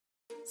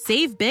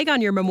Save big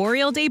on your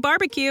Memorial Day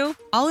barbecue,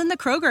 all in the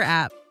Kroger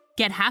app.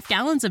 Get half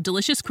gallons of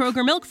delicious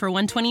Kroger milk for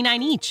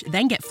 $1.29 each.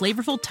 Then get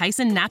flavorful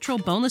Tyson natural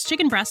boneless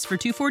chicken breasts for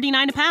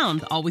 $2.49 a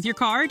pound, all with your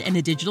card and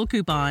a digital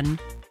coupon.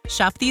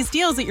 Shop these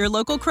deals at your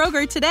local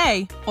Kroger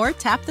today, or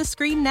tap the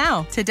screen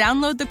now to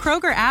download the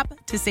Kroger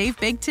app to save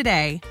big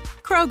today.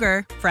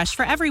 Kroger, fresh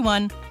for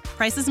everyone.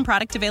 Prices and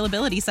product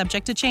availability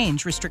subject to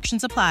change.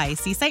 Restrictions apply.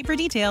 See site for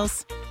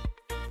details.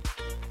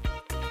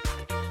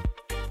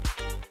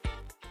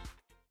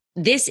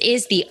 This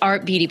is the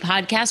Art Beauty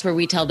Podcast, where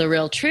we tell the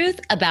real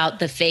truth about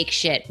the fake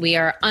shit. We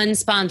are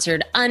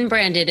unsponsored,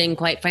 unbranded, and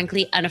quite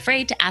frankly,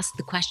 unafraid to ask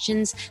the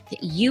questions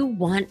that you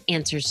want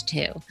answers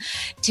to.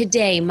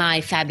 Today, my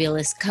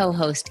fabulous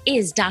co-host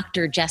is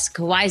Dr.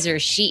 Jessica Weiser.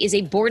 She is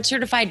a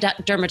board-certified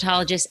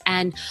dermatologist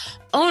and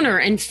owner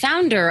and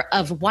founder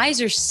of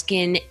Weiser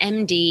Skin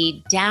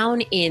MD down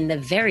in the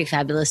very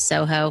fabulous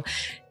Soho.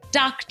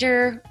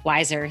 Dr.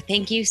 Weiser,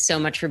 thank you so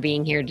much for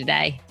being here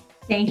today.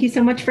 Thank you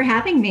so much for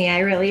having me. I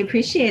really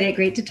appreciate it.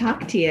 Great to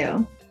talk to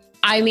you.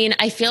 I mean,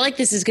 I feel like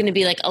this is going to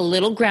be like a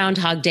little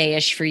Groundhog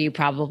Day-ish for you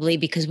probably,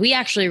 because we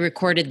actually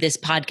recorded this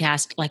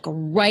podcast like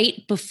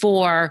right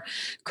before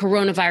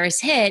coronavirus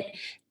hit.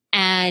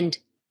 And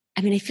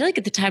I mean, I feel like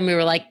at the time we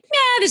were like,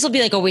 this will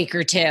be like a week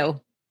or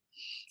two.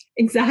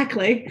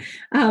 Exactly.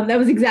 That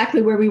was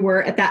exactly where we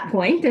were at that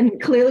point.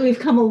 And clearly we've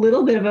come a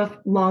little bit of a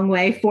long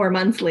way 4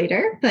 months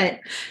later, but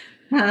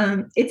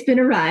it's been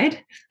a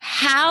ride.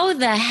 How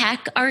the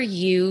heck are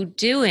you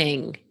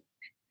doing?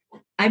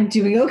 I'm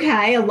doing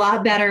okay. A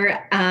lot better.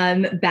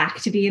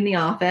 Back to be in the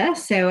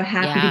office. So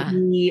happy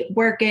to be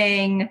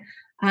working.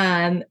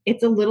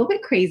 It's a little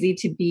bit crazy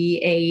to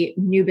be a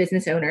new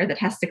business owner that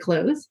has to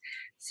close.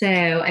 So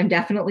I'm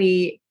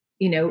definitely,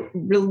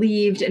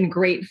 relieved and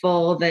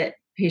grateful that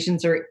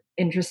patients are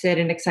interested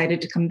and excited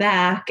to come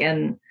back,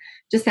 and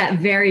just that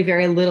very,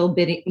 very little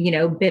bit,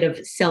 bit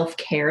of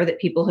self-care that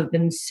people have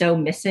been so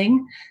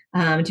missing.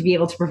 To be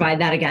able to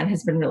provide that again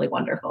has been really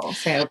wonderful.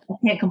 So I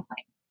can't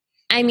complain.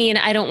 I mean,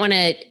 I don't want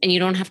to, and you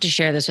don't have to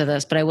share this with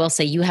us, but I will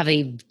say you have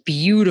a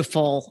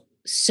beautiful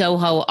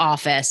Soho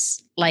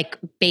office, like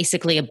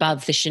basically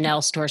above the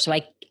Chanel store. So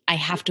I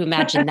have to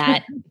imagine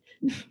that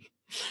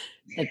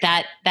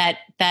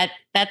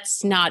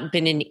that's not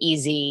been an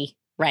easy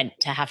rent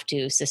to have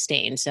to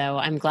sustain. So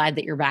I'm glad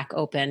that you're back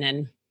open.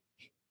 And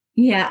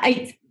yeah,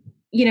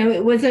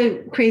 it was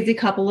a crazy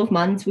couple of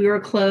months. We were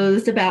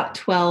closed about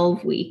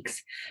 12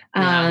 weeks.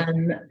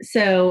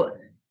 So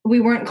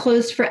we weren't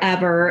closed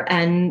forever.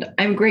 And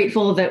I'm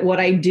grateful that what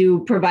I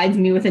do provides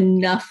me with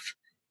enough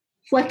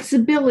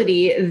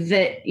flexibility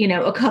that,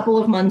 a couple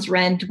of months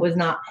rent was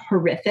not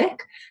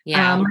horrific.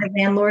 Yeah. My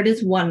landlord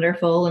is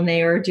wonderful, and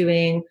they are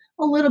doing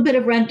a little bit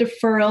of rent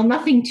deferral,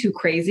 nothing too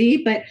crazy,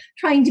 but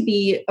trying to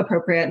be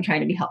appropriate and trying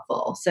to be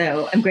helpful.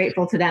 So I'm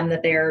grateful to them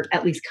that they're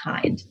at least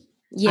kind.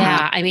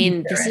 Yeah. I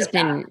mean, this has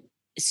been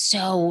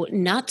so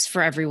nuts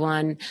for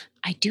everyone.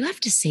 I do have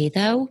to say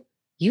though,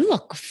 you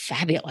look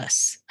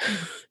fabulous.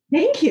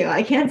 Thank you.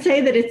 I can't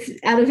say that it's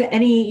out of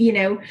any,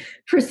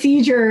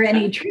 procedure or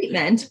any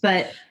treatment,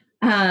 but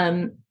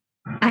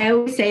I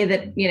always say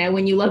that,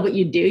 when you love what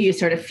you do, you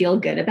sort of feel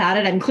good about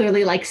it. I'm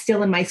clearly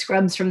still in my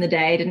scrubs from the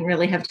day. I didn't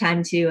really have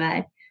time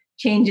to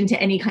change into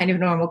any kind of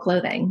normal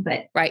clothing,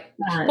 but right.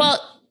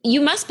 Well,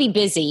 you must be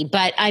busy,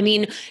 but I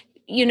mean,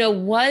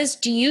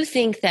 do you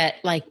think that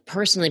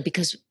personally,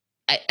 because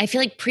I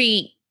feel like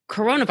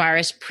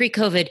pre-coronavirus,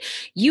 pre-COVID,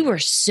 you were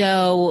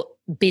so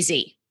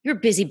busy. You're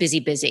busy,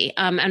 busy, busy.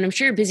 And I'm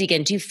sure you're busy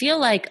again. Do you feel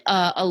like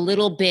a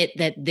little bit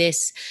that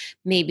this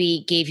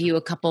maybe gave you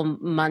a couple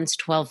months,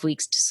 12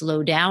 weeks to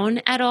slow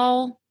down at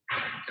all?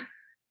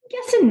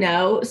 Yes and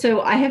no.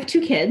 So I have 2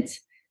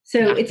 kids.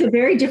 So it's a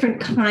very different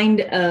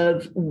kind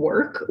of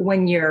work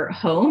when you're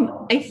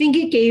home. I think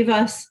it gave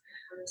us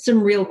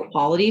some real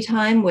quality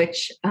time,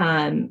 which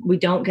we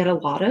don't get a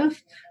lot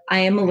of. I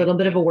am a little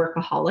bit of a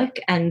workaholic,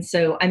 and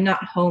so I'm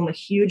not home a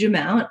huge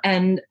amount.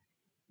 And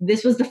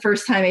this was the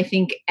first time I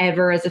think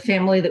ever as a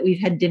family that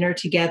we've had dinner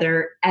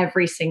together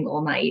every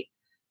single night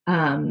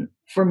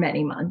for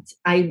many months.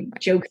 I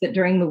joke that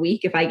during the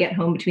week, if I get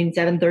home between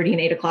 7:30 and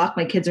 8 o'clock,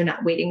 my kids are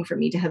not waiting for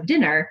me to have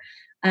dinner.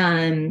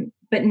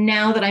 But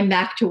now that I'm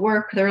back to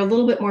work, they're a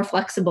little bit more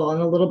flexible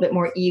and a little bit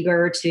more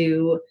eager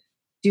to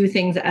do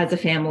things as a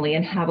family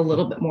and have a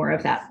little bit more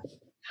of that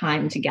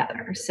time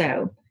together.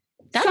 So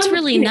that's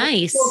really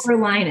nice.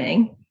 Silver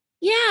lining.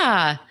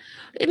 Yeah.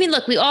 I mean,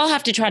 look, we all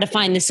have to try to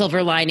find the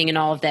silver lining in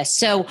all of this.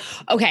 So,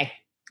 okay,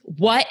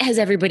 what has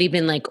everybody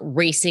been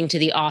racing to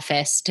the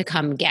office to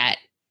come get?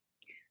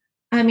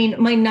 I mean,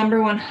 my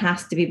number one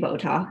has to be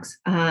Botox.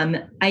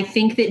 I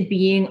think that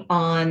being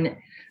on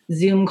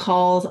Zoom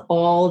calls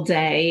all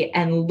day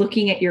and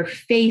looking at your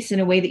face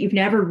in a way that you've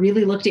never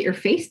really looked at your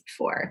face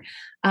before,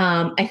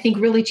 I think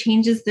really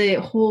changes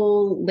the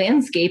whole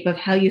landscape of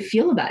how you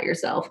feel about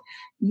yourself.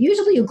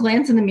 Usually you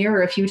glance in the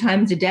mirror a few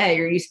times a day,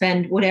 or you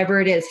spend whatever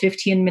it is,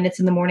 15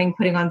 minutes in the morning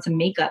putting on some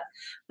makeup.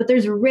 But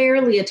there's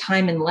rarely a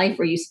time in life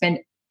where you spend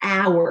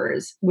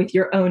hours with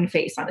your own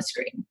face on a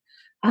screen.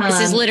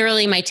 This is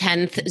literally my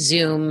 10th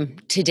Zoom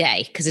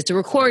today because it's a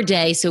record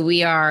day. So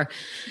we are,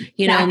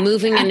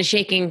 moving and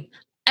shaking.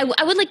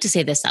 I would like to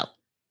say this though.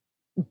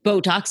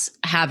 Botox,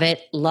 have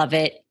it, love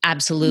it,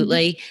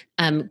 absolutely.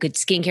 Good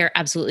skincare,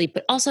 absolutely.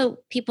 But also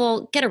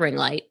people get a ring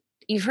light.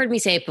 You've heard me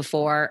say it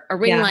before. A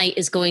ring light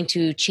is going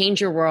to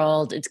change your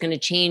world. It's going to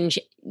change.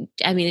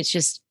 I mean, it's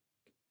just.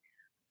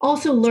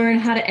 Also learn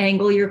how to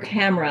angle your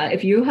camera.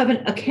 If you have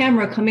a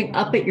camera coming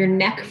up at your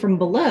neck from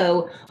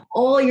below,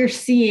 all you're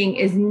seeing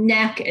is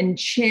neck and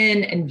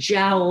chin and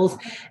jowls.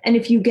 And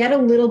if you get a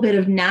little bit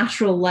of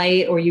natural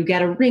light, or you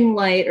get a ring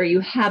light, or you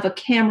have a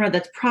camera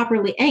that's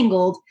properly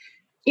angled,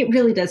 it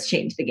really does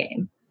change the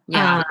game.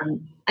 Yeah.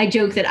 I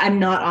joke that I'm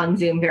not on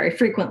Zoom very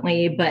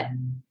frequently, but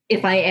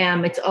if I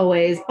am, it's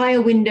always by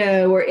a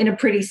window or in a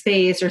pretty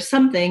space or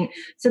something,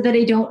 so that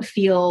I don't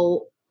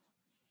feel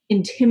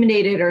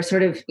intimidated or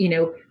sort of,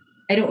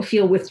 I don't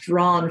feel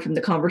withdrawn from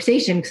the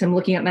conversation because I'm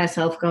looking at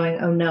myself going,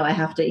 oh no, I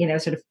have to,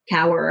 sort of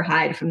cower or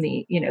hide from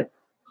the, the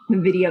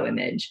video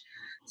image.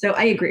 So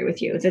I agree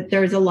with you that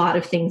there's a lot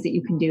of things that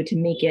you can do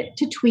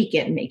to tweak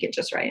it and make it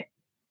just right.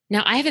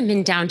 Now, I haven't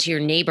been down to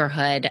your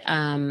neighborhood.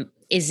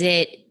 Is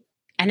it,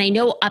 and I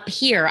know up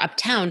here,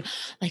 uptown,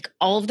 like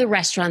all of the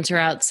restaurants are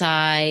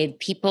outside.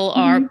 People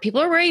are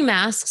wearing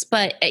masks,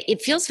 but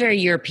it feels very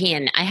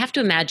European. I have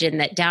to imagine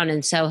that down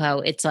in Soho,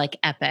 it's like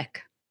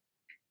epic.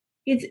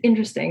 It's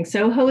interesting.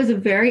 Soho is a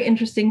very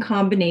interesting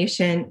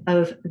combination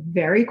of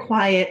very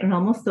quiet and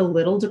almost a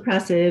little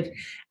depressive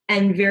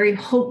and very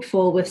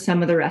hopeful with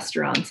some of the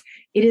restaurants.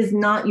 It is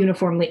not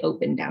uniformly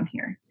open down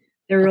here.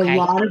 There are a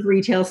lot of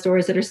retail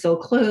stores that are still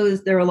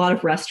closed. There are a lot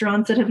of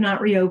restaurants that have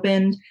not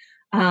reopened.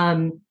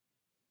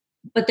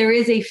 But there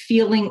is a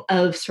feeling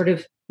of sort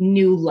of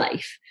new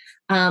life.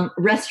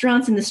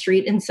 Restaurants in the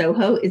street in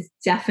Soho is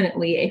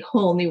definitely a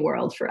whole new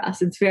world for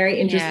us. It's very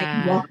interesting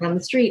to walk down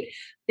the street.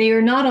 They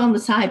are not on the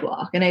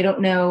sidewalk. And I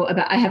don't know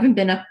I haven't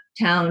been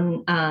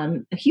uptown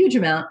a huge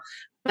amount,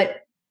 but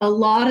a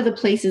lot of the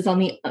places on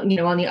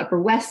the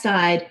Upper West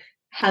Side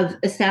have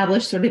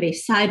established sort of a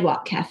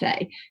sidewalk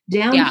cafe.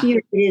 Down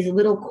here, it is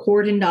little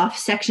cordoned off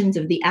sections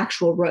of the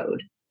actual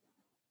road.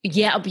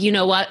 Yeah, you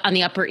know what? On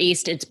the Upper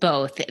East, it's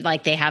both.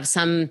 Like they have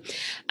some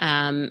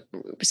on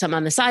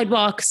the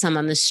sidewalk, some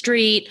on the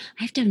street.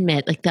 I have to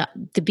admit, like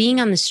the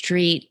being on the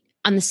street,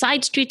 on the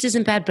side streets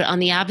isn't bad, but on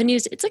the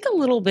avenues, it's like a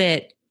little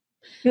bit.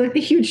 You're like the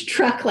huge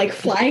truck, like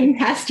flying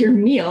past your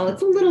meal.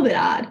 It's a little bit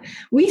odd.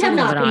 We have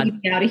not been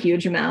eating out a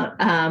huge amount.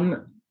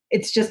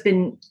 It's just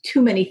been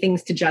too many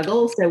things to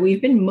juggle. So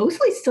we've been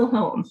mostly still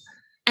home.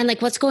 And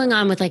like, what's going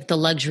on with like the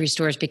luxury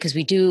stores? Because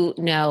we do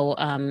know,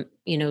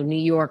 New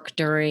York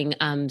during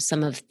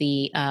some of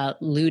the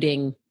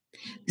looting,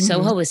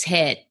 Soho was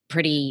hit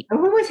pretty.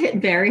 Soho was hit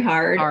very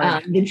hard.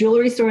 The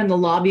jewelry store in the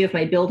lobby of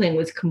my building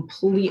was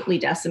completely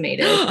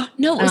decimated.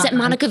 No, was it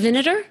Monica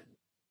Vinader?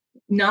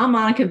 Not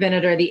Monica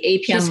Vinader, the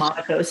APM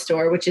Monaco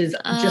store, which is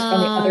just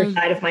on the other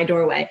side of my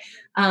doorway.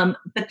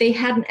 But they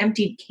hadn't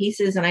emptied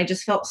cases, and I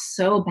just felt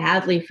so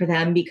badly for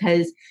them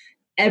because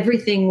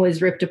everything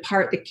was ripped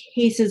apart. The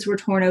cases were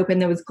torn open.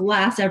 There was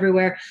glass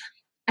everywhere.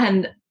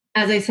 And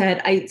as I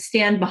said, I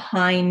stand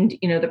behind,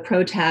 the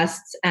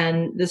protests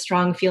and the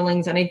strong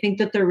feelings. And I think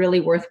that they're really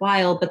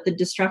worthwhile, but the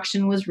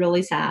destruction was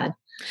really sad.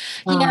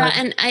 Yeah.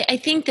 And I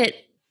think that,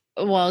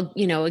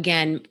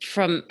 again,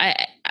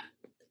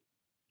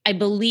 I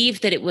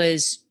believe that it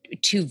was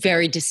two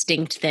very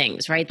distinct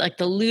things, right? Like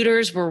the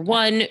looters were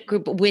one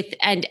group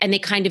and they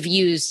kind of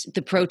used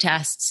the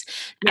protests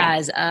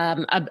as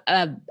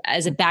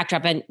a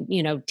backdrop and,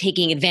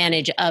 taking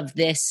advantage of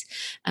this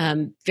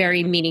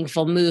very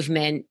meaningful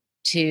movement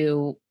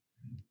to,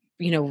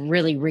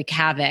 really wreak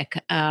havoc.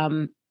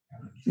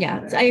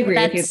 Yeah, I agree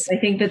with you. I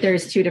think that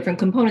there's two different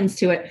components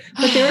to it,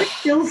 but there are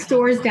still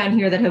stores down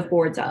here that have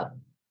boards up.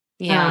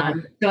 Yeah.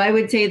 So I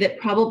would say that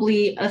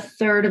probably a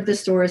third of the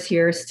stores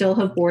here still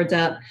have boards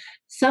up.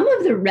 Some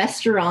of the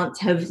restaurants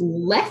have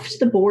left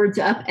the boards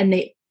up and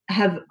they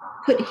have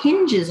put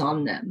hinges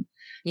on them.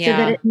 Yeah. So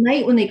that at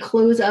night when they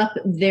close up,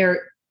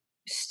 they're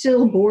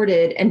still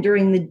boarded. And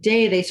during the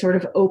day, they sort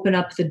of open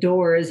up the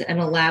doors and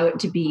allow it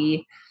to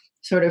be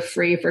sort of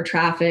free for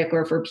traffic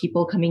or for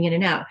people coming in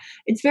and out.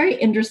 It's very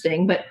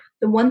interesting. But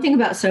the one thing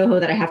about Soho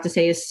that I have to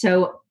say is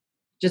so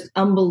just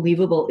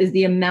unbelievable is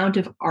the amount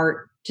of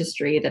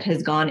artistry that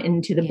has gone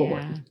into the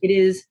board. It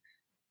is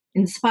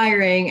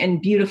inspiring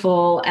and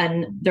beautiful.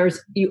 And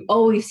you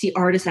always see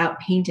artists out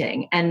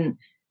painting. And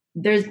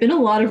there's been a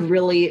lot of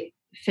really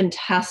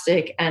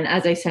fantastic and,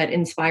 as I said,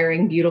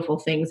 inspiring, beautiful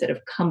things that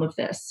have come of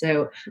this.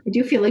 So I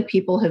do feel like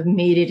people have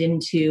made it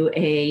into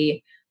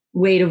a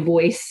way to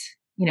voice,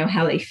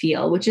 how they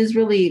feel, which is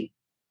really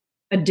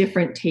a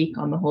different take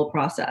on the whole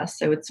process.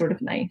 So it's sort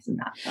of nice in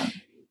that sense.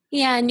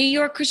 Yeah, New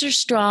Yorkers are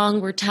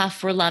strong. We're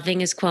tough. We're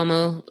loving, as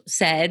Cuomo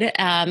said.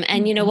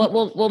 And you know what?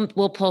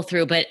 We'll pull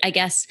through. But I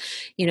guess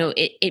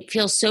it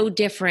feels so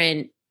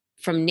different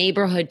from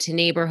neighborhood to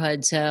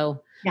neighborhood.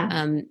 So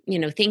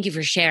thank you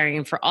for sharing,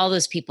 and for all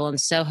those people in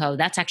Soho.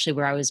 That's actually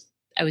where I was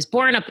I was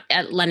born up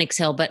at Lenox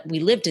Hill, but we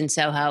lived in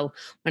Soho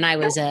when I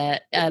was a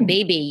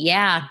baby.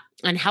 Yeah.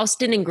 On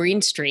Houston and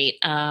Green Street.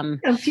 So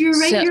you're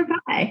right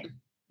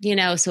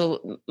nearby.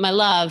 So my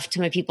love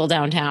to my people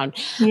downtown.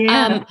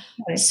 Yeah.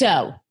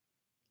 So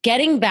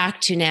getting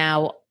back to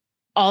now,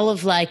 all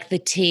of like the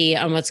tea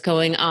on what's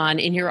going on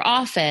in your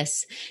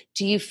office,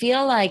 do you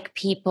feel like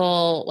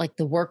people like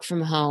the work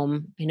from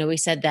home? I know we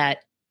said that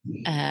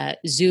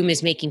Zoom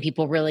is making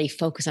people really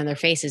focus on their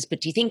faces,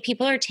 but do you think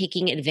people are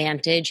taking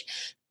advantage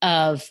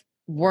of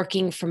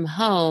working from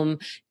home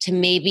to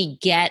maybe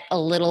get a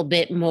little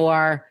bit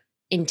more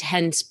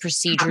intense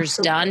procedures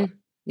done?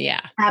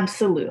 Yeah.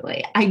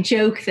 Absolutely. I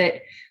joke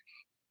that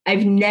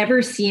I've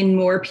never seen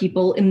more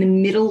people in the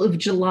middle of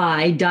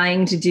July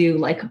dying to do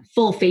like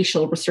full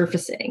facial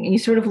resurfacing. And you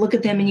sort of look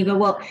at them and you go,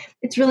 well,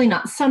 it's really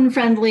not sun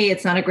friendly.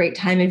 It's not a great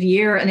time of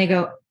year. And they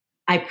go,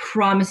 I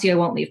promise you, I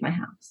won't leave my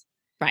house.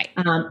 Right.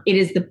 It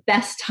is the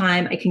best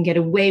time I can get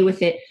away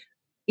with it.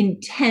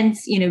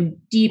 Intense,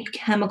 deep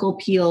chemical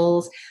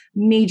peels,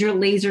 major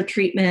laser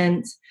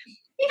treatments,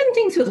 even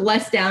things with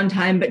less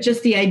downtime, but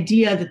just the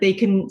idea that they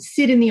can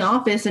sit in the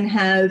office and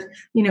have,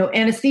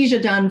 anesthesia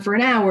done for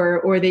an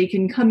hour, or they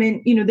can come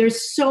in,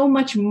 there's so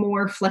much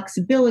more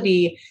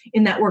flexibility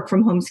in that work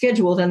from home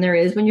schedule than there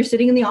is when you're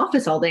sitting in the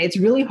office all day. It's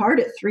really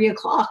hard at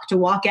 3:00 to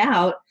walk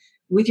out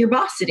with your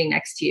boss sitting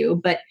next to you.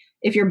 But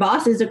if your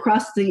boss is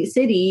across the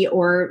city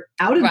or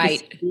out of the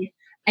city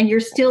and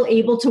you're still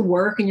able to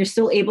work and you're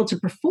still able to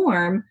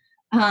perform,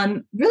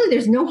 really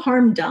there's no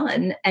harm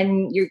done,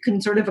 and you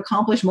can sort of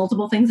accomplish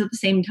multiple things at the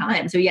same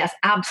time. So yes,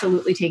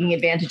 absolutely taking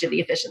advantage of the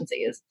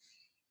efficiencies.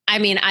 I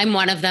mean, I'm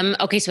one of them.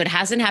 Okay, so it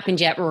hasn't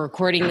happened yet. We're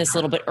recording this a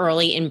little bit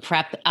early in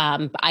prep.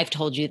 I've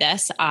told you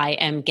this. I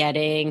am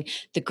getting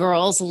the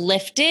girls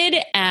lifted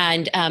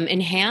and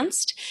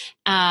enhanced.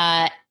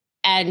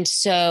 And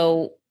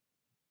so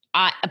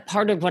a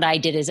part of what I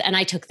did is, and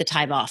I took the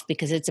time off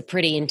because it's a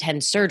pretty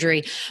intense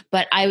surgery,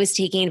 but I was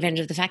taking advantage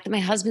of the fact that my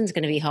husband's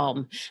going to be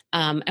home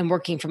and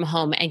working from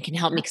home and can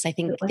help me, because I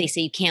think they say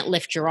you can't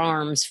lift your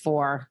arms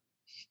for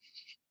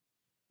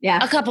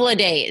a couple of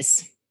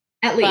days.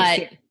 At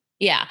least.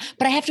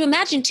 But I have to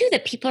imagine too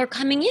that people are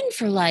coming in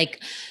for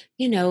like,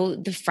 the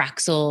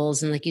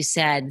Fraxels and like you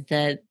said,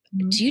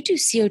 do you do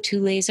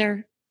CO2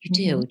 laser? You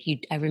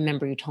do. I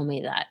remember you told me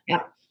that.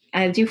 Yeah.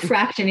 I do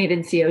fractionated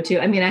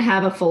CO2. I mean, I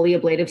have a fully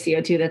ablative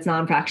CO2 that's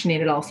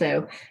non-fractionated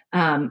also,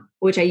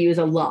 which I use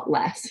a lot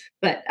less,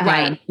 but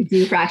I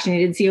do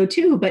fractionated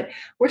CO2, but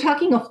we're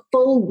talking a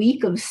full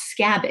week of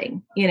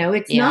scabbing.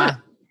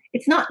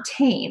 It's not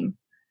tame.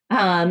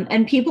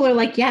 And people are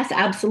like, yes,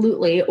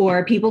 absolutely.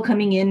 Or people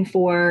coming in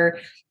for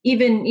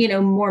even,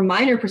 more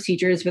minor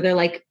procedures where they're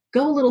like,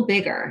 go a little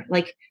bigger,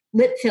 like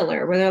lip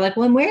filler, where they're like,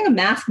 well, I'm wearing a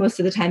mask most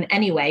of the time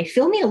anyway,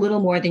 fill me a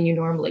little more than you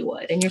normally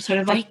would. And you're sort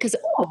of like, because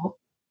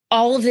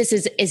all of this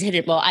is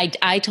hidden. Well,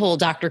 I told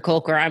Dr.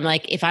 Coker, I'm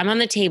like, if I'm on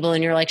the table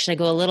and you're like, should I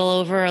go a little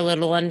over, a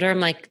little under? I'm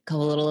like, go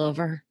a little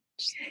over,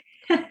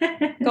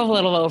 go a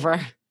little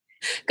over,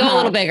 go a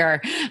little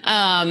bigger.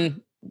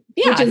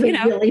 Which is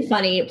a really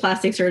funny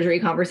plastic surgery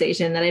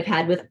conversation that I've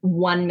had with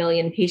 1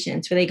 million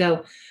patients, where they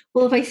go,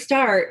 well, if I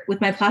start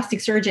with my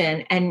plastic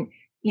surgeon and,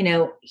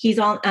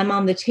 I'm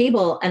on the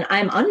table and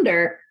I'm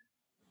under,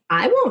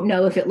 I won't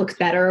know if it looks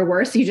better or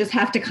worse. You just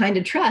have to kind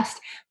of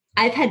trust.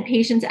 I've had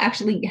patients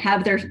actually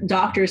have their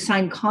doctors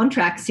sign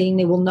contracts saying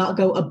they will not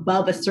go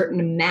above a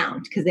certain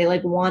amount because they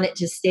want it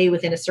to stay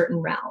within a certain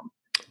realm.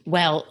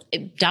 Well,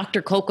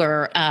 Dr.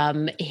 Coker,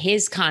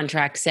 his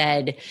contract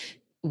said,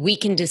 we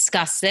can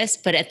discuss this,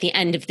 but at the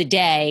end of the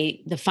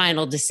day, the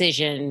final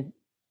decision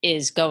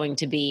is going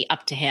to be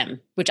up to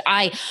him, which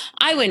I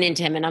went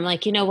into him and I'm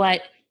like, you know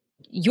what?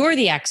 You're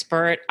the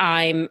expert.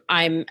 I'm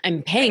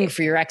paying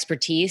for your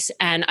expertise,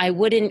 and I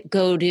wouldn't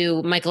go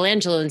to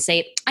Michelangelo and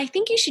say, I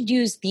think you should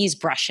use these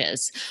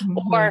brushes.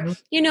 Or,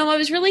 I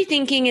was really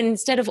thinking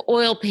instead of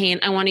oil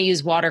paint, I want to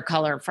use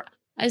watercolor.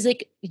 I was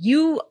like,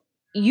 you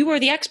are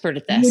the expert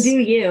at this.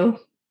 You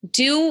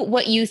do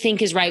what you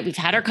think is right. We've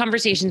had our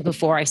conversations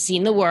before. I've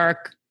seen the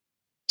work.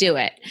 Do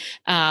it.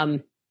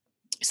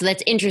 So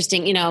that's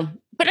interesting,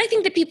 but I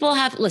think that people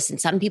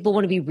some people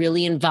want to be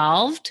really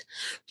involved,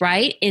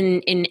 right?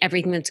 In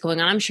everything that's going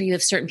on. I'm sure you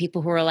have certain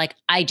people who are like,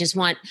 I just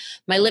want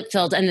my lip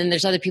filled. And then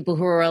there's other people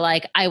who are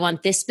like, I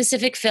want this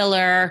specific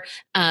filler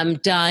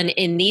done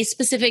in these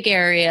specific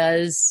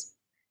areas.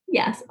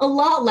 Yes. A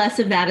lot less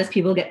of that as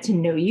people get to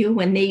know you.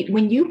 When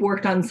you've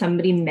worked on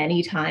somebody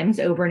many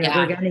times over and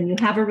over again and you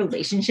have a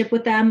relationship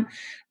with them,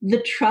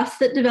 the trust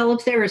that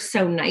develops there is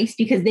so nice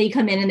because they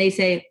come in and they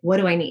say, what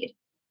do I need?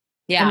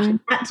 Yeah. And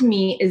that to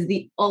me is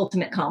the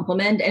ultimate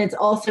compliment. And it's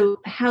also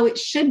how it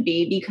should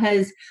be,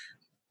 because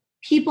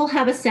people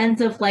have a sense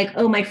of like,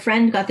 oh, my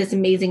friend got this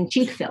amazing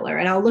cheek filler.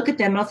 And I'll look at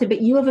them and I'll say,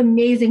 but you have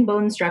amazing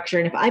bone structure.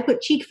 And if I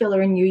put cheek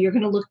filler in you, you're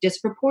going to look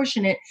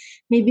disproportionate.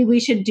 Maybe we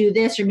should do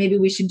this, or maybe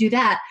we should do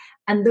that.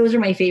 And those are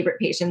my favorite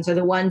patients, are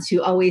the ones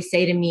who always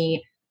say to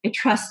me, I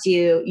trust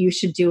you. You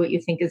should do what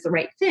you think is the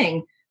right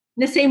thing.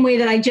 In the same way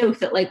that I joke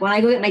that like when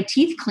I go get my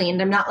teeth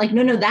cleaned, I'm not like,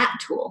 no, that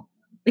tool.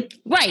 Like,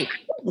 Right.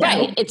 no.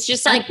 Right. It's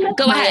just like,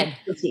 go ahead.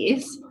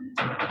 Expertise.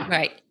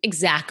 Right.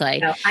 Exactly.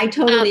 No, I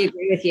totally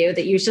agree with you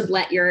that you should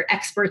let your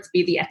experts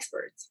be the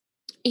experts.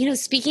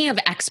 Speaking of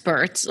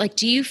experts, like,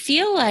 do you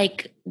feel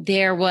like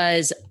there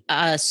was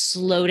a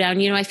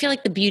slowdown? I feel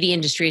like the beauty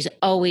industry is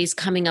always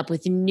coming up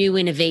with new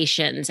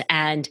innovations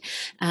and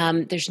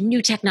there's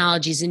new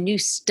technologies and new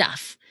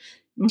stuff.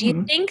 Do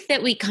you think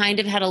that we kind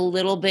of had a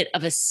little bit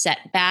of a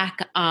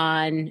setback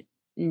on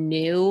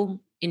new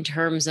in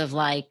terms of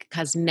like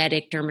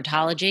cosmetic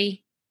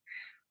dermatology?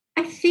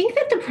 I think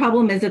that the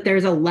problem is that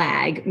there's a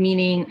lag,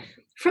 meaning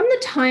from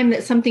the time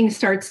that something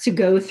starts to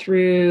go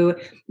through,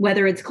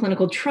 whether it's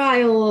clinical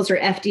trials or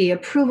FDA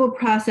approval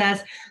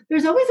process,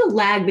 there's always a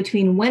lag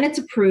between when it's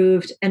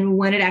approved and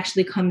when it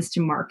actually comes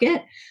to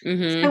market.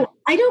 So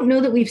I don't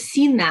know that we've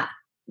seen that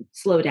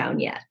slow down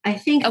yet. I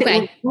think that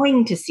we're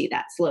going to see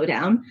that slow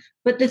down,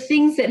 but the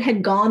things that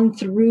had gone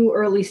through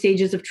early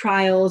stages of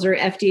trials or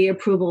FDA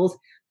approvals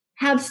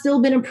have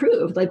still been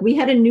approved. Like we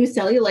had a new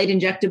cellulite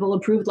injectable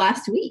approved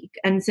last week.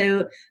 And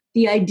so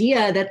the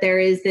idea that there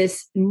is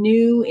this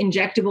new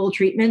injectable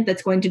treatment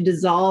that's going to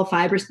dissolve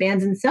fibrous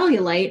bands and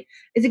cellulite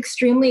is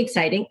extremely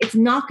exciting. It's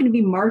not going to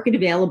be market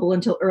available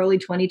until early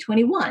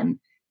 2021.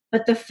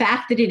 But the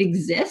fact that it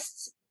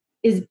exists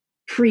is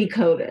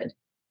pre-COVID.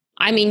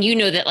 I mean,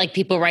 that like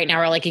people right now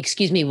are like,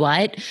 excuse me,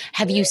 what?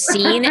 Have you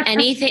seen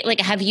anything? Like,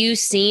 have you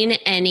seen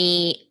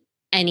any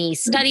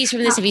studies from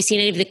this? Have you seen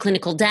any of the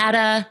clinical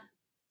data?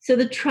 So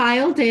the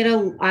trial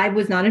data, I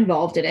was not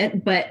involved in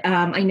it, but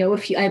I know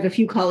I have a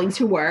few colleagues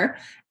who were,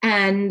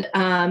 and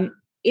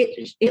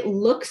it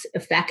looks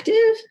effective.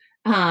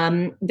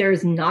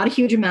 There's not a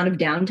huge amount of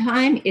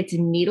downtime. It's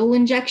needle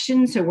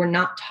injection, so we're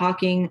not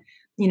talking,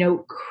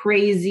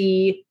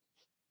 crazy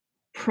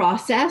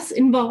process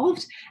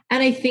involved.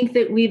 And I think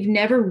that we've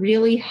never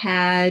really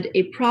had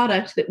a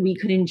product that we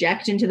could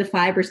inject into the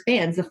fibrous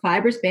bands. The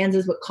fibrous bands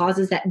is what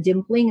causes that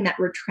dimpling and that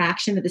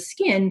retraction of the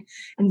skin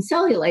and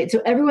cellulite.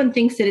 So everyone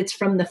thinks that it's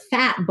from the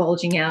fat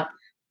bulging out.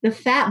 The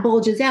fat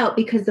bulges out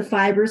because the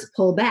fibers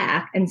pull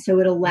back. And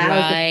so it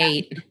allows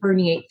the fat to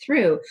permeate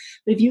through.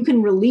 But if you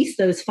can release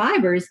those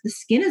fibers, the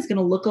skin is going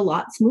to look a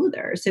lot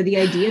smoother. So the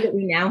idea that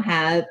we now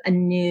have a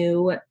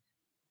new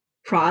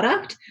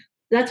product,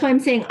 that's why I'm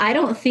saying I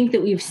don't think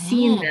that we've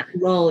seen that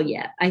lull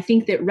yet. I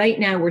think that right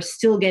now we're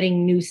still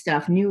getting new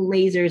stuff, new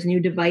lasers, new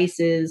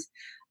devices.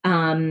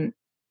 And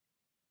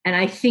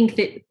I think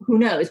that, who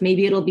knows,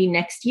 maybe it'll be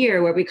next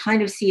year where we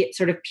kind of see it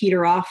sort of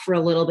peter off for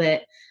a little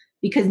bit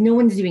because no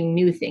one's doing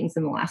new things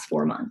in the last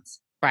 4 months.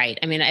 Right.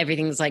 I mean,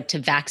 everything's like to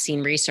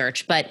vaccine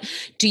research. But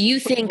do you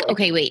think,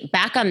 okay, wait,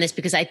 back on this,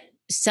 because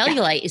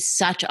cellulite is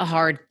such a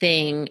hard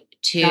thing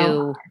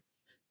to...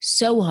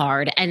 So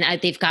hard. And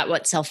they've got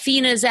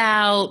Selfina's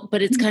out,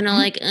 but it's kind of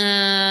like,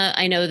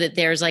 I know that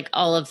there's like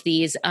all of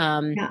these.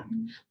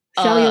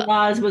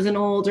 Cellulose was an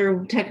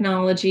older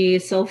technology,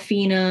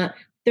 Selfina.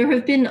 There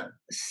have been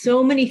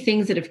so many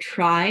things that have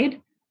tried.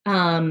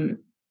 And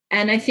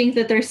I think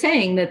that they're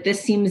saying that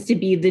this seems to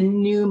be the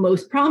new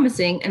most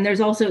promising. And there's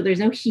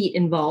no heat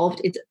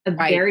involved. It's a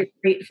very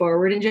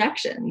straightforward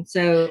injection.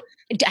 So,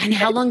 and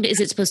how long is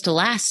it supposed to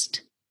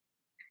last?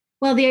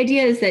 Well, the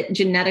idea is that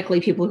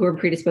genetically people who are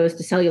predisposed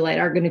to cellulite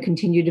are going to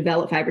continue to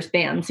develop fibrous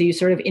bands. So you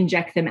sort of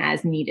inject them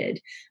as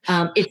needed.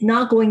 It's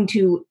not going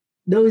to,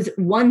 those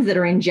ones that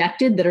are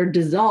injected that are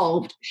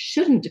dissolved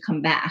shouldn't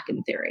come back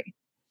in theory.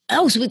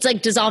 Oh, so it's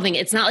like dissolving.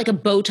 It's not like a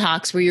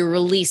Botox where you're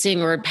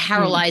releasing or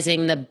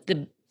paralyzing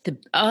the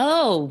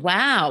oh,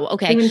 wow.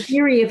 Okay. So in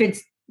theory, if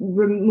it's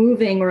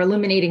removing or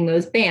eliminating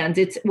those bands,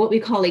 it's what we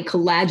call a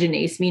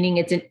collagenase, meaning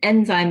it's an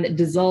enzyme that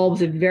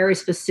dissolves a very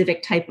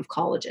specific type of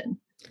collagen.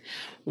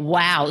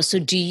 Wow. So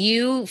do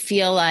you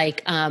feel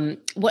like,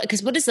 what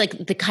is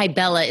like the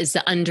Kybella is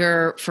the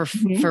under for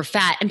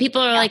fat, and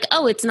people are like,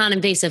 oh, it's not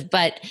invasive,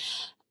 but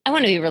I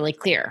want to be really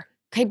clear.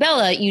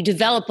 Kybella, you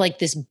develop like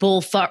this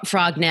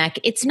bullfrog neck.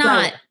 It's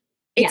not,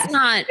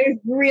 not. There's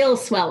real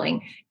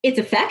swelling. It's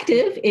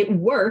effective. It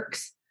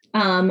works.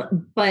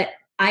 But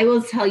I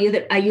will tell you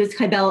that I use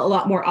Kybella a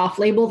lot more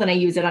off-label than I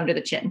use it under the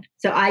chin.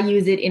 So I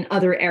use it in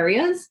other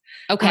areas.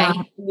 Okay.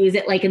 Use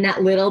it like in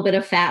that little bit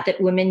of fat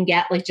that women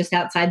get like just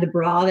outside the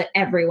bra that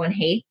everyone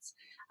hates.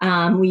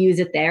 We use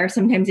it there.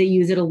 Sometimes I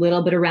use it a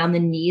little bit around the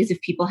knees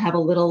if people have a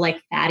little like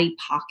fatty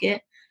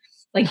pocket,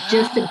 like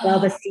just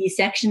above a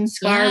C-section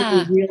scar.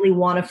 Yeah. We really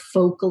want to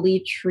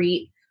focally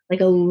treat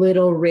like a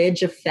little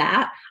ridge of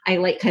fat. I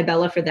like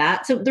Kybella for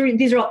that. So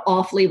these are all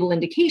off-label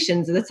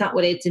indications. That's not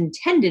what it's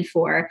intended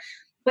for.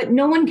 But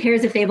no one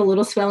cares if they have a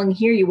little swelling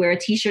here. You wear a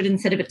t-shirt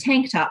instead of a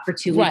tank top for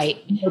 2 weeks.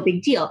 Right. No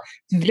big deal.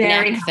 It's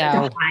very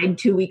hard to hide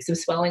 2 weeks of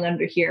swelling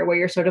under here where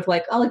you're sort of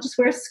like, oh, just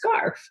wear a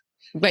scarf.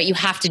 Right. You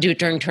have to do it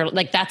during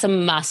like that's a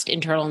must in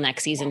turtleneck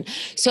season.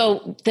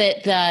 So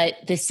the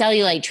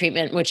cellulite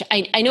treatment, which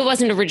I know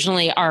wasn't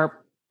originally our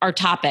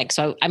topic.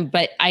 So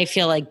but I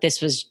feel like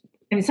this was.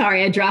 I'm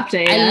sorry, I dropped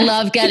it. I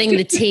love getting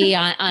the tea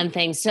on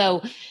things.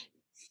 So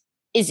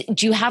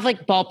do you have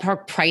like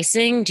ballpark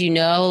pricing? Do you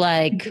know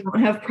like? I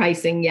don't have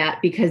pricing yet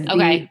because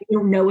we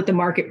don't know what the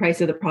market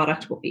price of the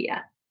product will be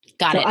yet.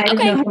 Got it. I don't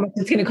Okay. know how much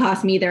it's going to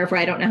cost me, therefore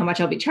I don't know how much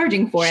I'll be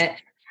charging for it.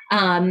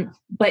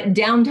 But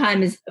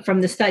downtime is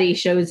from the study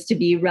shows to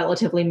be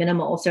relatively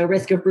minimal. So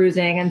risk of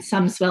bruising and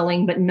some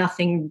swelling, but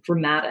nothing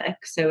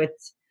dramatic. So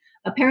it's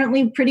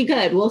apparently pretty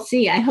good. We'll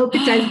see. I hope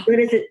it's as good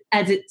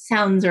as it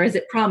sounds or as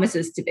it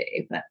promises to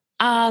be. But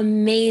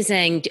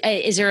amazing.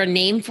 Is there a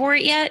name for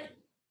it yet?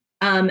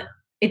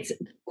 It's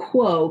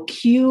Quo,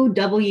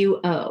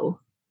 QWO.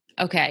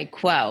 Okay,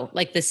 Quo,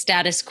 like the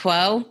status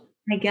quo.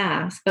 I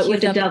guess, but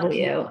with a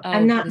W. Oh,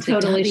 I'm not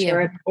totally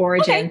sure of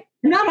origin. Okay.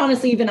 I'm not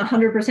honestly even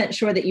 100%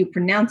 sure that you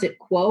pronounce it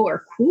Quo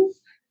or Quo.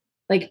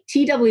 Like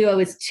TWO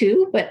is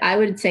two, but I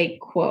would say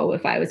Quo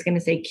if I was going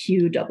to say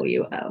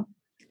QWO.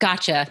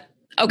 Gotcha.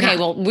 Okay,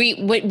 well,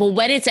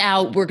 when it's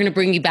out, we're going to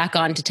bring you back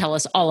on to tell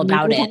us all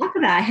about it. Talk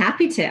about it.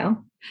 Happy to.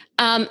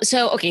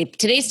 Okay,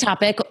 today's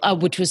topic,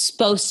 which was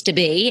supposed to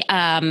be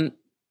RF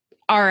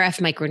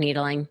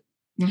microneedling.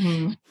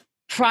 Mm-hmm.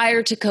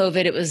 Prior to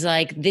COVID, it was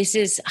like, this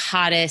is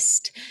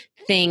hottest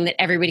thing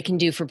that everybody can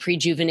do for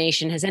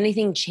prejuvenation. Has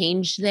anything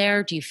changed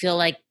there? Do you feel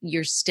like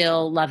you're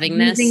still loving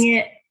this? Using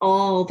it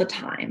all the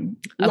time.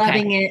 Okay.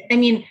 Loving it. I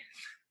mean,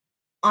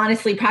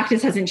 honestly,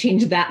 practice hasn't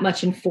changed that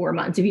much in 4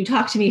 months. If you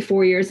talk to me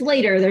 4 years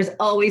later, there's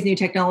always new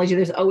technology.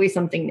 There's always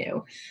something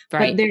new.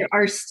 Right. But there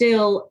are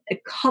still a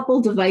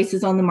couple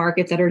devices on the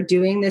market that are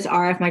doing this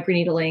RF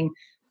microneedling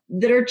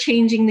that are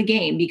changing the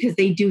game because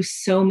they do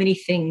so many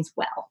things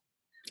well.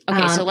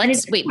 Okay, so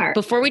let's wait.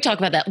 Before we talk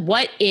about that,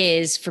 what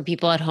is, for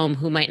people at home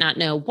who might not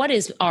know, what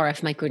is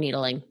RF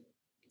microneedling?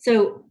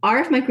 So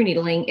RF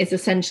microneedling is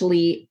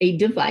essentially a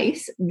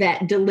device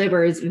that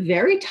delivers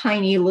very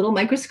tiny little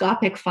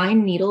microscopic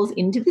fine needles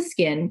into the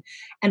skin.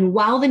 And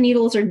while the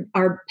needles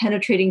are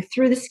penetrating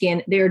through the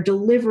skin, they're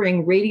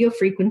delivering radio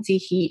frequency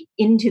heat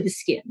into the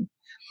skin.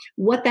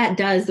 What that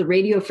does, the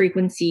radio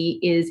frequency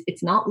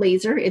it's not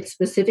laser, it's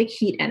specific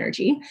heat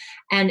energy,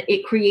 and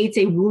it creates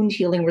a wound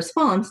healing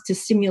response to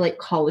stimulate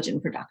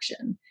collagen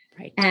production.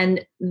 Right.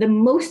 And the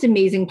most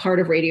amazing part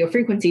of radio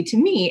frequency to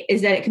me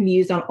is that it can be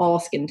used on all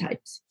skin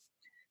types.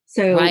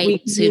 So we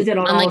can use it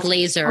on unlike all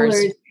lasers.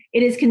 colors.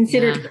 It is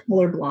considered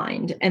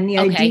colorblind. And the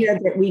idea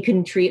that we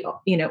can treat,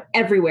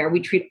 everywhere, we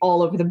treat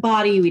all over the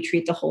body, we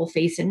treat the whole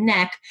face and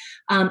neck.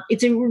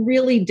 It's a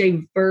really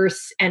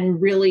diverse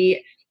and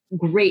really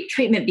great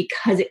treatment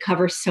because it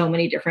covers so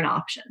many different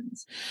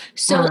options.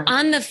 So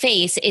on the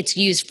face, it's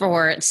used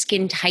for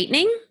skin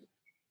tightening?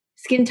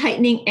 Skin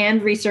tightening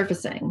and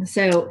resurfacing.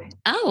 So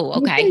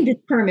you can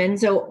determine,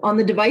 so on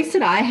the device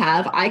that I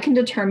have, I can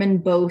determine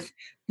both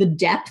the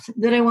depth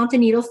that I want the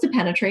needles to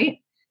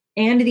penetrate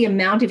and the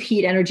amount of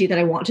heat energy that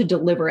I want to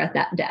deliver at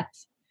that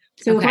depth.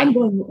 So if I'm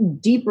going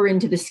deeper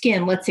into the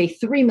skin, let's say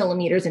 3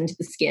 millimeters into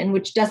the skin,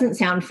 which doesn't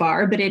sound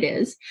far, but it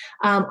is,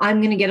 I'm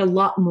going to get a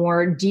lot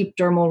more deep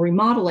dermal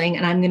remodeling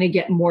and I'm going to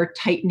get more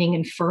tightening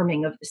and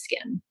firming of the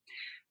skin.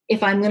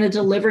 If I'm going to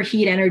deliver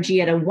heat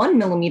energy at a 1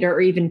 millimeter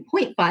or even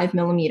 0.5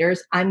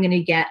 millimeters, I'm going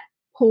to get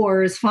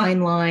pores,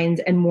 fine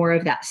lines, and more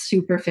of that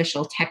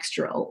superficial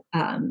textural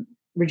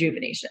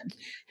rejuvenation.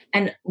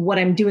 And what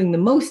I'm doing the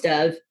most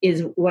of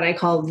is what I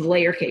call the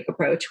layer cake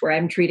approach, where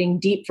I'm treating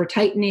deep for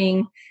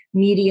tightening,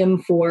 medium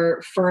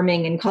for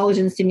firming and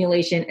collagen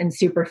stimulation, and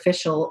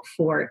superficial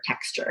for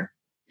texture.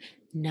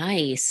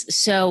 Nice.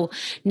 So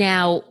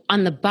now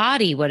on the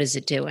body, what is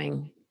it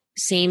doing?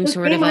 Same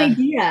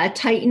idea,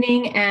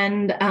 tightening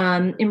and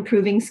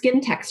improving skin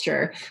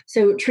texture.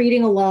 So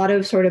treating a lot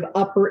of sort of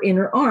upper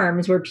inner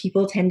arms where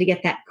people tend to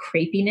get that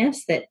crepiness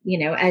that,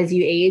 as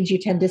you age, you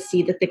tend to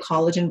see that the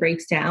collagen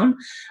breaks down.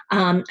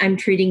 I'm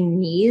treating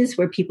knees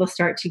where people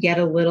start to get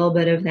a little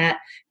bit of that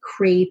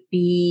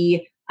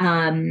crepey,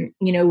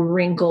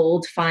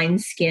 wrinkled, fine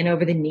skin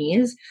over the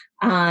knees.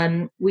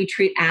 We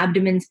treat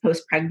abdomens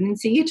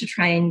post-pregnancy to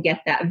try and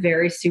get that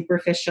very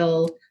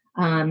superficial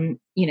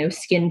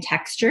skin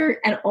texture,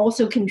 and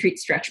also can treat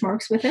stretch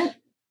marks with it.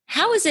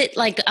 How is it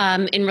like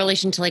in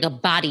relation to like a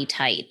body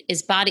tight?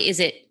 Is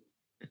it?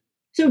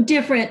 So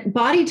different.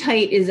 Body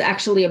tight is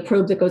actually a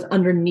probe that goes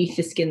underneath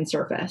the skin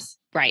surface.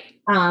 Right.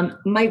 The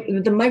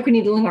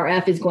microneedling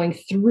RF is going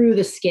through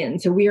the skin.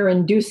 So we are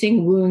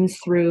inducing wounds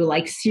through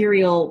like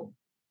serial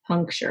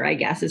puncture, I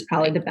guess is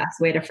probably the best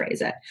way to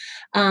phrase it.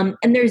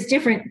 And there's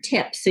different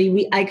tips. So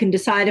I can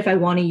decide if I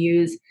want to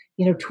use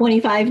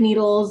 25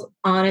 needles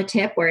on a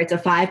tip where it's a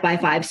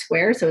 5x5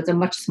 square. So it's a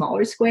much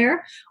smaller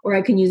square, or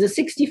I can use a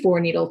 64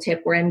 needle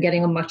tip where I'm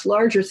getting a much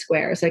larger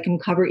square. So I can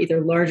cover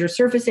either larger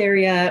surface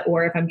area,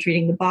 or if I'm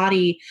treating the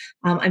body,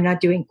 I'm not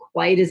doing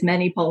quite as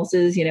many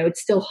pulses.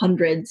 It's still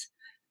hundreds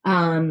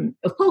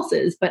of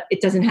pulses, but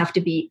it doesn't have to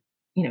be,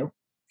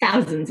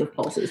 thousands of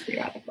pulses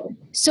theoretically.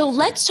 So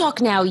let's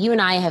talk now. You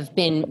and I have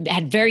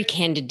had very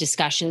candid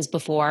discussions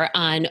before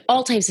on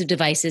all types of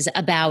devices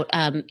about,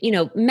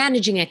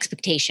 managing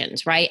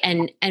expectations, right?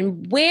 And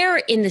where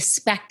in the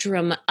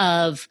spectrum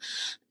of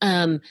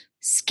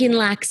skin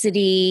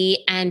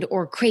laxity and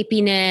or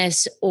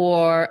crepiness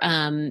or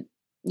the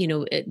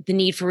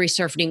need for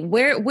resurfacing,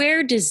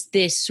 where does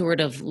this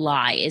sort of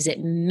lie? Is it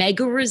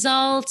mega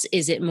results?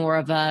 Is it more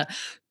of a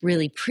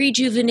really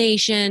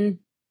prejuvenation?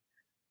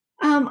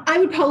 I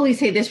would probably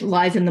say this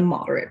lies in the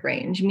moderate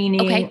range,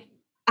 meaning Okay.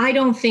 I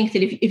don't think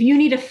that if you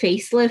need a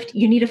facelift,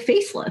 you need a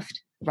facelift.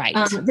 Right.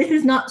 This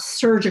is not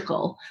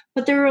surgical,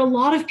 but there are a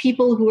lot of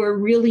people who are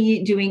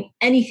really doing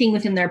anything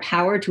within their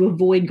power to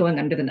avoid going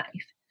under the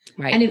knife.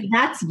 Right. And if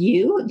that's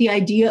you, the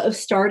idea of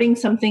starting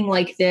something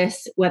like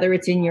this, whether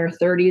it's in your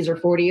 30s or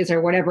 40s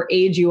or whatever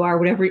age you are,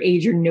 whatever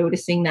age you're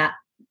noticing that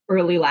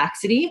early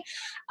laxity,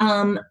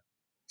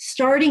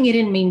 starting it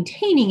and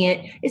maintaining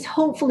it is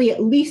hopefully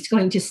at least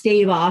going to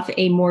stave off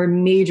a more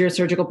major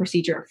surgical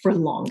procedure for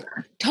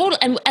longer. Total.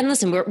 And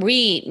listen,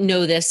 we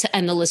know this,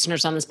 and the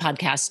listeners on this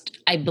podcast,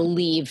 I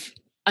believe,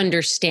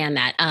 understand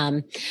that.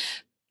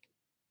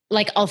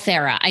 Like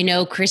Ulthera, I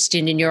know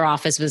Kristen in your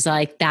office was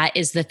like, that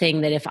is the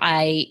thing that if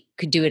I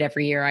could do it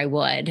every year, I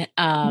would.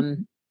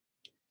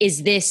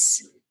 Is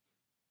this,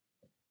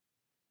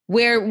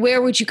 where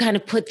would you kind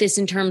of put this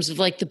in terms of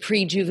like the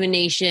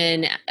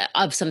prejuvenation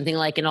of something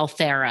like an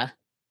Ulthera?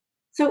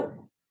 So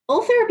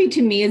Ultherapy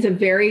to me is a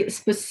very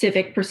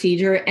specific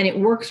procedure, and it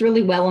works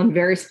really well on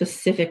very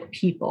specific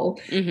people.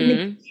 And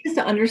the key is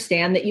to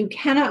understand that you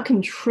cannot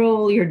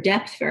control your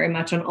depth very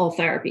much on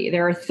Ultherapy.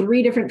 There are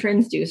 3 different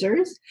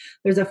transducers.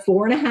 There's a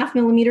 4.5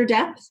 millimeter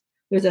depth,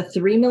 there's a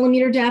 3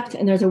 millimeter depth,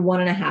 and there's a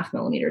 1.5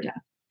 millimeter depth.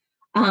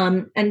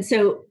 And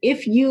so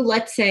if you,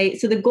 let's say,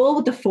 so the goal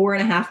with the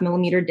 4.5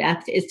 millimeter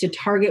depth is to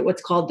target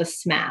what's called the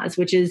SMAS,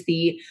 which is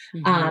the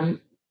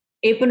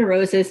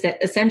aponeurosis that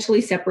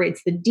essentially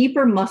separates the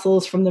deeper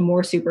muscles from the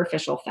more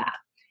superficial fat.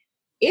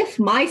 If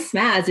my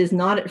SMAS is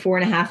not at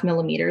 4.5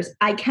 millimeters,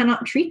 I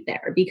cannot treat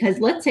there, because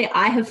let's say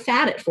I have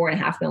fat at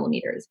 4.5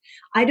 millimeters.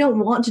 I don't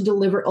want to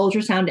deliver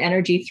ultrasound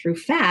energy through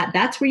fat.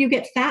 That's where you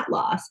get fat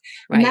loss.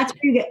 Right. And that's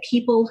where you get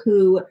people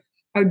who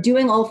are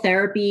doing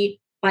Ultherapy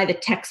by the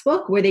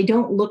textbook, where they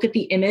don't look at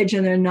the image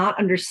and they're not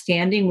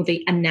understanding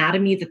the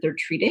anatomy that they're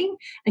treating.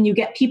 And you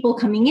get people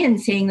coming in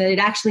saying that it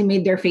actually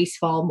made their face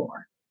fall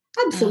more.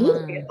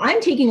 Absolutely. If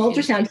I'm taking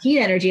ultrasound heat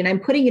energy and I'm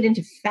putting it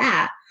into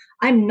fat,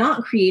 I'm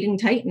not creating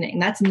tightening.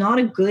 That's not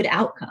a good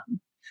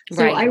outcome.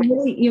 So I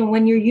really,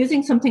 when you're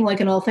using something like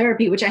an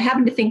Ultherapy, which I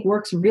happen to think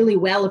works really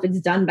well if it's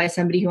done by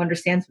somebody who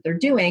understands what they're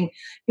doing,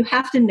 you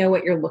have to know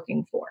what you're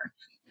looking for.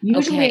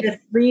 Usually at a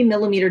 3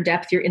 millimeter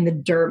depth, you're in the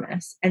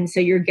dermis. And so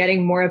you're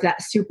getting more of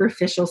that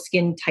superficial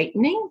skin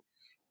tightening.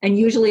 And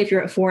usually if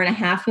you're at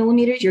 4.5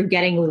 millimeters, you're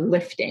getting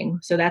lifting.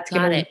 So that's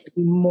going to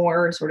be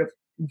more sort of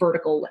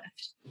vertical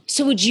lift.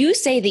 So would you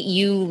say that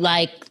you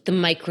like the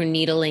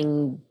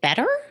microneedling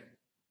better?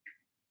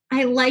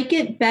 I like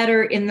it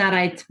better in that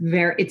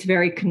it's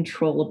very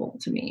controllable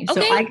to me.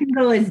 Okay. So I can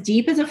go as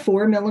deep as a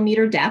 4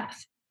 millimeter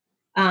depth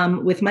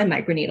with my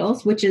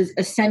microneedles, which is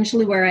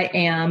essentially where I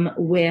am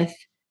with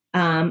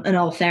an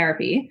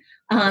Ultherapy.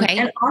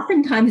 And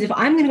oftentimes, if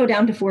I'm going to go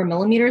down to 4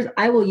 millimeters,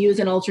 I will use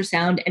an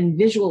ultrasound and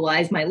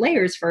visualize my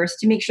layers first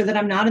to make sure that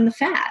I'm not in the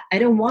fat. I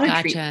don't want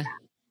to treat that.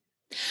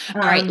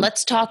 All right,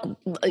 let's talk,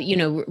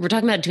 we're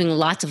talking about doing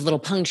lots of little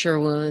puncture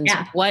wounds.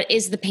 Yeah. What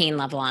is the pain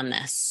level on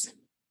this?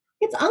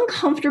 It's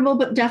uncomfortable,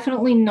 but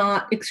definitely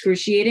not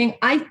excruciating.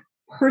 I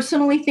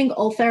personally think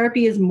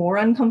Ultherapy is more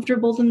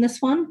uncomfortable than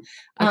this one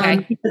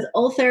because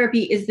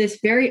Ultherapy is this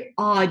very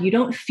odd, you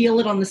don't feel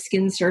it on the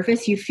skin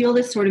surface. You feel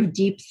this sort of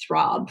deep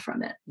throb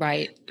from it.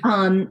 Right.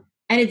 And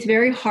it's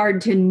very hard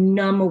to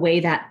numb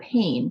away that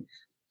pain.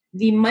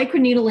 The RF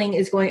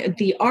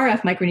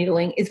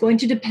microneedling is going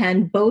to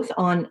depend both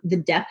on the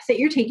depth that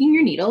you're taking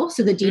your needle.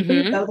 So the deeper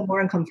you go, the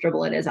more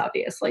uncomfortable it is,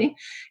 obviously.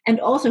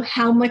 And also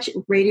how much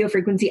radio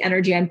frequency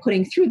energy I'm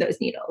putting through those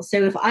needles.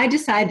 So if I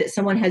decide that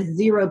someone has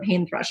 0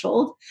 pain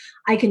threshold,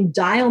 I can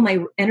dial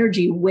my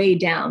energy way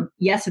down.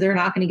 Yes, they're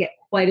not going to get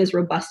quite as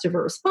robust of a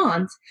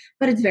response,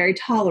 but it's very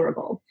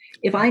tolerable.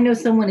 If I know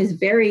someone is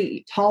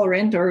very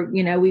tolerant, or,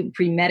 we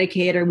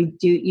pre-medicate, or we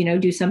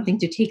do something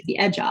to take the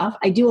edge off.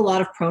 I do a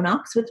lot of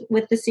Pronox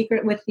with the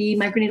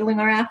microneedling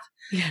RF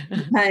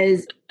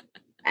because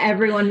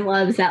everyone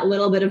loves that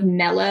little bit of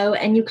mellow,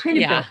 and you kind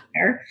of don't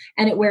care,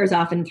 and it wears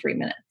off in 3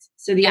 minutes.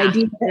 So the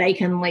idea that I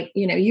can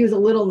use a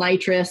little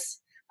nitrous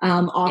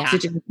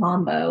oxygen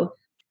combo,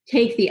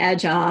 take the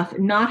edge off,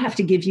 not have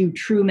to give you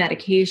true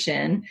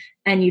medication,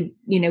 and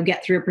you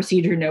get through a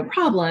procedure no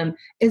problem,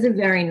 is a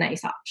very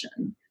nice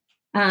option.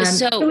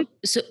 So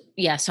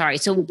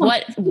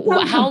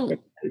how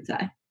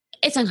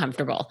it's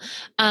uncomfortable.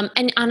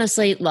 And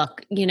honestly,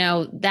 look,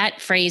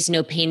 that phrase,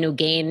 no pain, no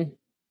gain,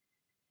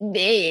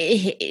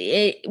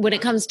 when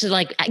it comes to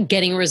like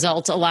getting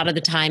results, a lot of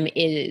the time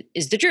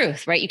is the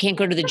truth, right? You can't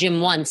go to the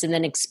gym once and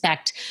then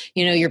expect,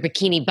 your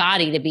bikini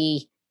body to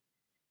be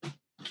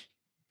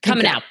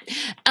coming out.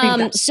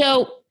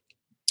 So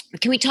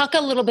can we talk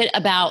a little bit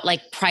about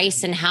like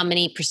price and how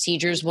many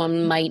procedures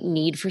one might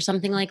need for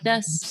something like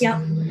this?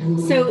 Yeah.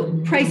 So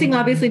pricing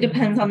obviously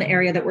depends on the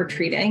area that we're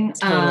treating.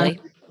 Totally.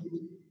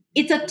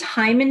 It's a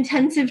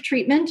time-intensive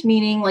treatment,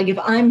 meaning like if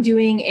I'm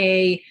doing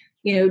a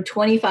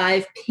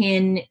 25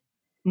 pin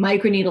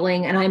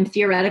microneedling and I'm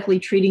theoretically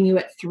treating you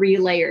at 3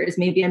 layers,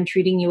 maybe I'm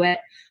treating you at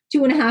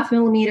 2.5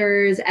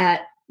 millimeters,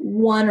 at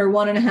 1 or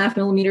 1.5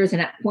 millimeters,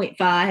 and at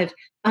 0.5.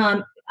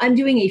 I'm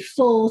doing a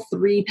full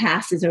 3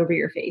 passes over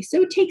your face.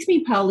 So it takes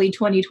me probably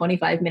 20,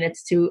 25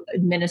 minutes to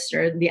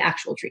administer the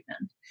actual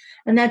treatment.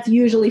 And that's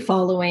usually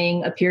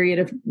following a period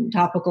of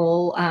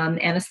topical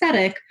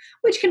anesthetic,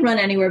 which can run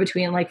anywhere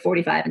between like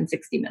 45 and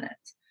 60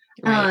 minutes.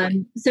 Right.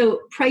 So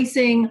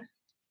pricing,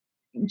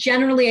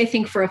 generally, I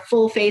think for a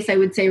full face, I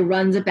would say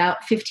runs about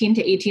 $1,500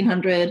 to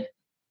 $1,800.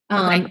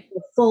 Okay.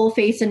 Full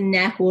face and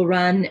neck will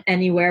run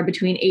anywhere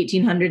between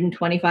 $1,800 and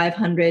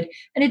 $2,500.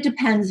 And it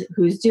depends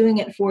who's doing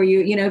it for you.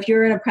 You know, if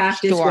you're in a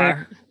practice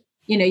where,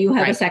 you know, you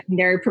have a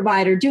secondary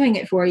provider doing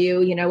it for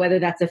you, you know, whether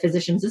that's a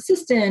physician's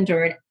assistant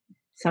or in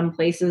some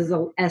places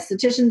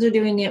estheticians are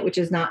doing it, which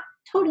is not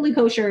totally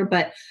kosher,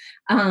 but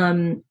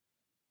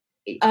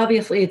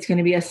obviously it's going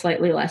to be a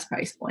slightly less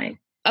price point.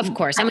 Of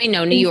course. I mean,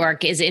 no, New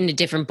York is in a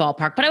different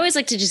ballpark, but I always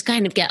like to just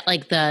kind of get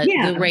like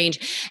the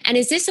range. And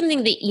is this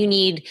something that you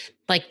need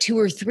like 2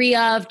 or 3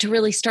 of to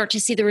really start to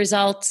see the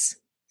results?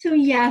 So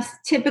yes,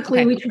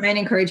 typically we try and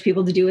encourage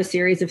people to do a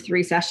series of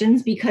 3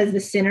 sessions because the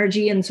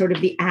synergy and sort of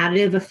the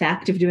additive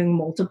effect of doing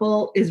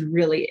multiple is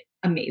really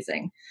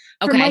amazing.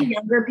 For my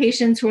younger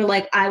patients who are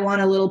like, I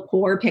want a little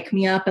pore pick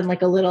me up and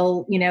like a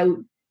little, you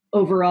know,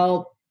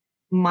 overall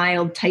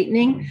mild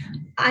tightening,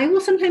 I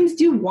will sometimes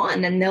do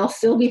 1 and they'll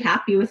still be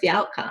happy with the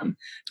outcome.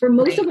 For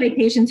most of my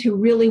patients who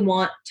really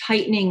want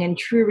tightening and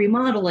true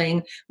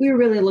remodeling, we're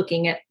really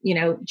looking at, you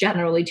know,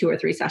 generally 2 or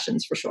 3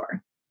 sessions for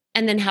sure.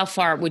 And then how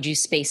far would you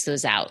space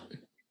those out?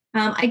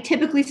 I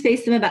typically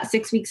space them about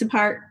 6 weeks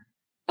apart.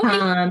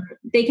 Okay.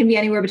 They can be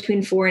anywhere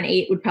between 4 and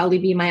 8 would probably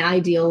be my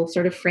ideal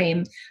sort of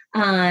frame.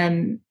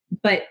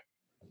 But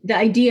the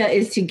idea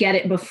is to get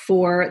it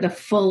before the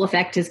full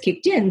effect has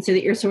kicked in so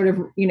that you're sort of,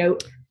 you know,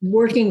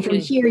 working from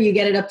here, you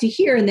get it up to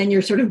here, and then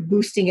you're sort of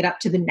boosting it up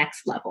to the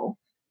next level.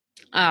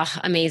 Oh,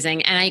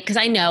 amazing. And because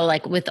I know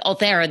like with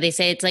Ulthera, they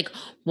say it's like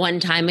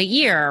 1 time a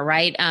year,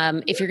 right?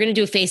 If you're going to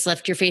do a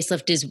facelift, your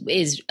facelift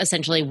is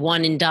essentially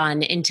one and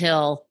done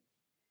until...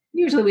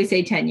 Usually we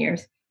say 10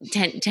 years.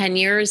 10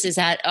 years? Is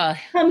that...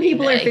 Some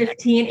people are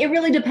 15. It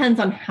really depends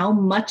on how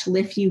much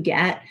lift you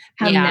get,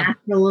 how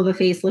natural of a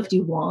facelift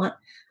you want.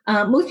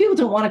 Most people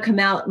don't want to come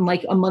out and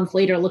like a month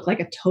later look like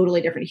a totally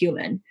different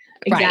human.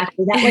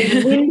 Exactly. That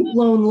like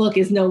wind-blown look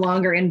is no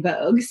longer in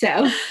vogue.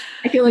 So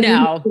I feel like we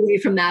moved away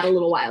from that a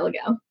little while ago.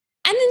 And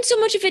then so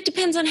much of it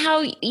depends on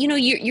how, you know,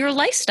 your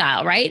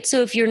lifestyle, right?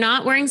 So if you're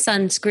not wearing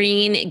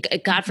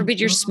sunscreen, God forbid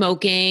you're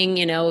smoking,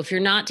 you know, if you're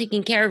not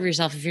taking care of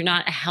yourself, if you're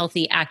not a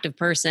healthy, active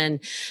person,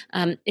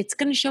 it's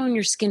going to show in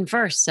your skin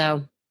first.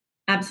 So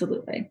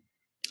absolutely.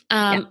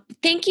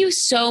 Thank you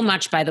so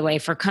much, by the way,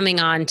 for coming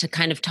on to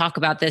kind of talk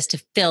about this, to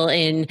fill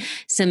in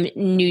some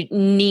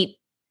neat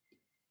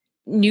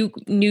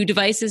new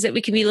devices that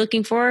we can be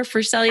looking for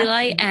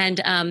cellulite.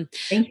 And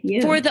thank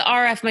you. For the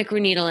RF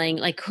microneedling,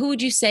 like who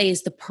would you say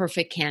is the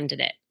perfect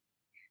candidate?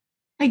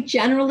 I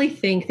generally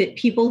think that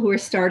people who are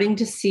starting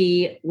to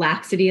see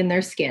laxity in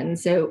their skin,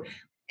 so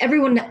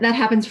everyone, that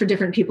happens for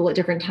different people at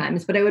different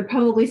times, but I would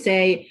probably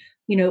say,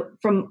 you know,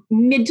 from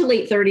mid to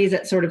late 30s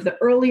at sort of the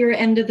earlier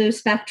end of the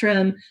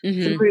spectrum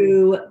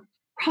through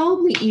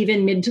probably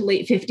even mid to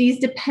late 50s,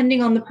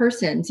 depending on the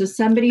person. So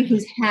somebody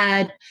who's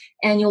had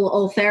annual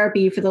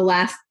Ultherapy for the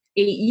last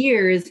 8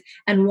 years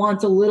and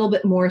wants a little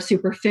bit more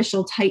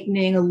superficial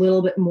tightening, a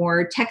little bit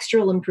more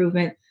textural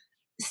improvement,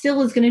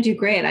 still is going to do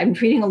great. I'm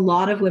treating a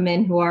lot of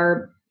women who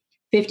are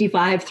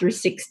 55 through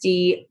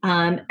 60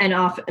 and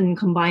often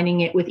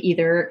combining it with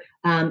either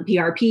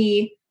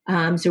PRP.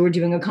 So we're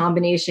doing a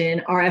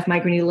combination RF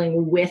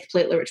microneedling with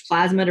platelet-rich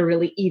plasma to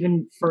really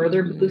even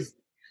further boost.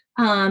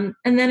 And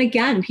then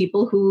again,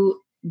 people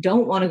who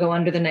don't want to go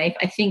under the knife,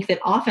 I think that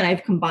often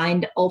I've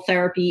combined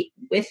Ultherapy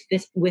with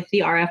the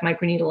RF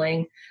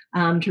microneedling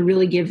to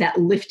really give that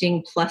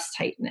lifting plus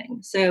tightening.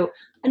 So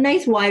a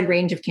nice wide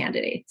range of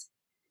candidates.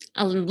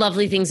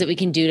 Lovely things that we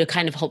can do to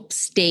kind of help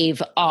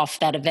stave off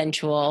that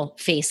eventual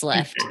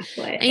facelift.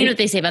 Exactly. And you know what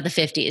they say about the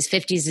 50s?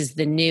 50s is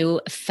the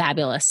new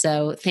fabulous.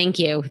 So thank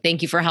you.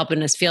 Thank you for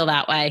helping us feel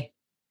that way.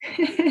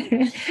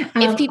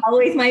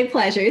 Always my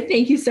pleasure.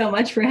 Thank you so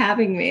much for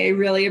having me. I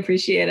really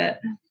appreciate it.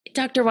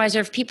 Dr. Weiser,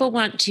 if people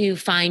want to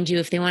find you,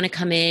 if they want to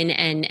come in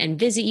and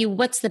visit you,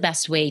 what's the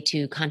best way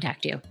to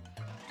contact you?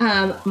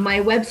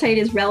 My website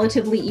is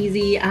relatively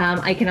easy.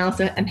 I'm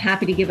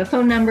happy to give a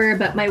phone number,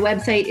 but my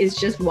website is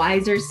just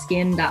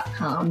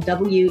weiserskin.com,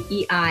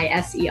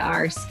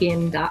 WEISER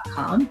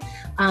skin.com.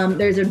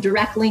 There's a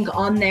direct link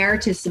on there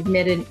to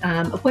submit an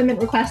appointment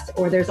request,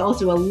 or there's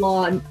also a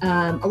lot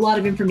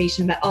of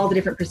information about all the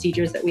different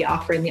procedures that we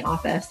offer in the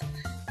office.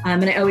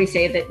 And I always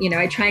say that, you know,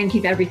 I try and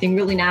keep everything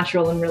really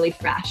natural and really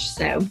fresh.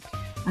 So,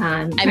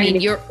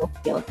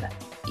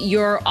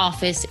 your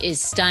office is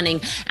stunning.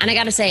 And I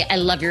got to say, I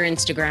love your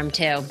Instagram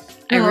too.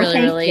 I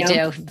really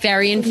do.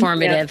 Very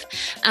informative.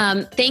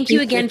 Thank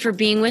you again for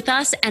being with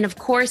us. And of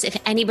course, if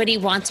anybody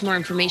wants more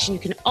information, you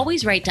can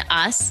always write to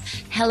us,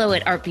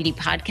 hello@ArtBeauty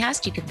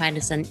Podcast. You can find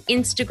us on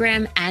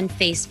Instagram and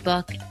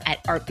Facebook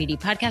at ArtBeauty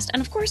Podcast.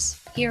 And of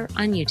course, here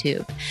on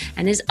YouTube.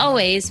 And as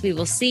always, we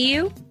will see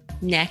you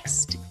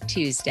next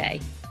Tuesday.